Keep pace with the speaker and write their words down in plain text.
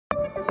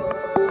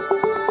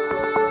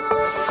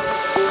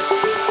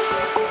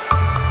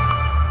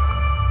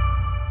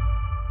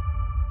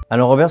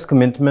Alland Robert's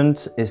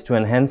commitment is to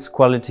enhance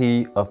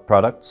quality of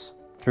products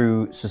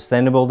through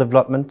sustainable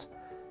development,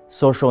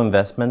 social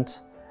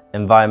investment,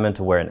 environment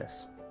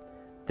awareness.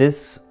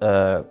 This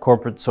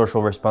corporate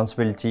social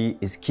responsibility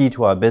is key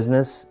to our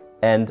business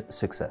and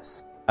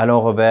success.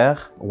 Alland Robert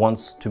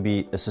wants to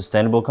be a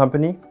sustainable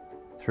company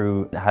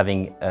through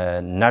having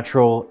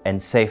natural and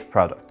safe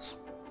products.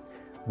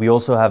 We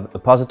also have a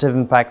positive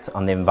impact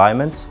on the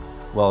environment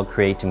while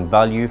creating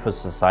value for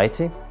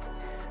society.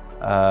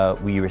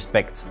 We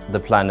respect the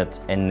planet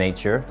and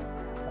nature,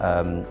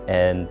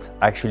 and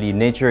actually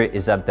nature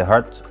is at the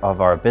heart of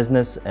our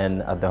business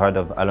and at the heart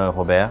of Alland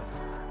Robert,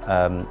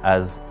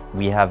 as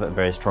we have a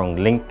very strong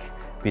link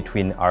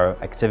between our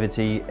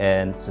activity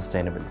and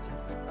sustainability.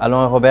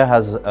 Alland Robert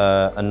has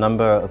a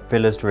number of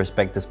pillars to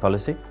respect this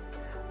policy.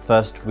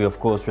 First, we of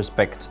course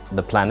respect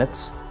the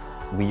planet.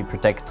 We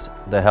protect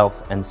the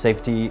health and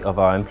safety of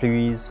our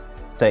employees,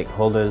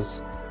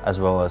 stakeholders, as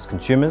well as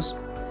consumers.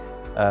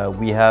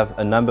 We have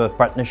a number of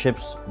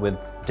partnerships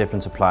with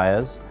different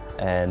suppliers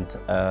and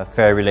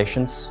fair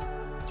relations.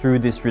 Through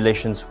these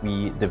relations,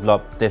 we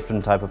develop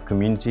different types of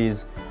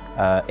communities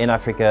in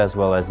Africa as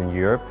well as in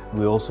Europe.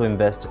 We also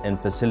invest in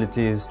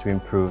facilities to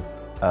improve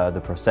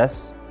the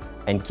process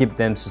and keep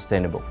them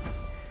sustainable.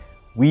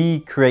 We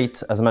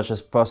create as much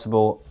as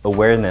possible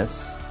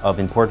awareness of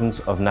the importance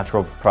of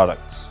natural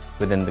products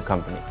within the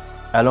company.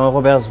 Alland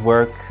Robert's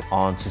work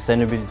on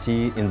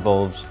sustainability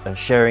involves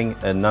sharing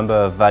a number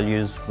of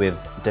values with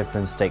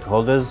different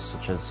stakeholders,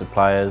 such as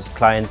suppliers,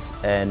 clients,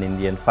 and in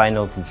the end,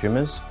 final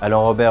consumers.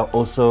 Alland Robert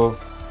also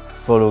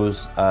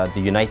follows the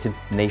United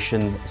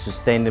Nations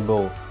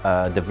Sustainable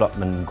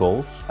Development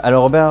Goals.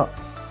 Alland Robert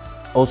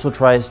also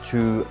tries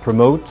to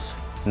promote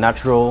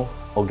natural,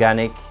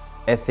 organic,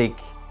 ethic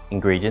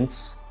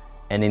ingredients,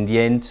 and in the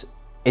end,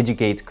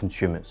 educate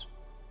consumers.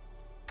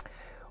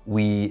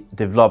 We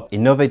develop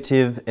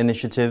innovative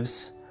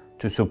initiatives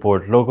to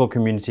support local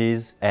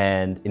communities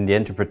and in the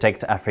end to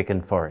protect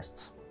African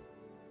forests.